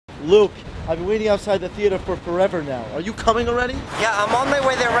Luke, I've been waiting outside the theater for forever now. Are you coming already? Yeah, I'm on my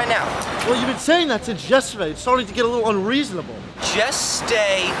way there right now. Well, you've been saying that since yesterday. It's starting to get a little unreasonable. Just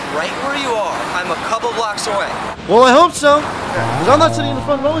stay right where you are. I'm a couple blocks away. Well, I hope so. Because I'm not sitting in the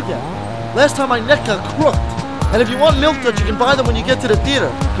front row again. Last time my neck got crooked. And if you want milk duds, you can buy them when you get to the theater.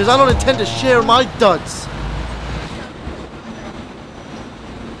 Because I don't intend to share my duds.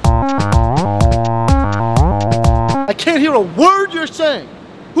 I can't hear a word you're saying.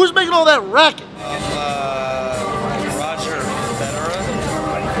 Who's making all that racket? Roger Federer.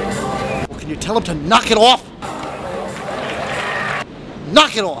 Well, can you tell him to knock it off?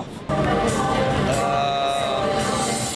 Knock it off!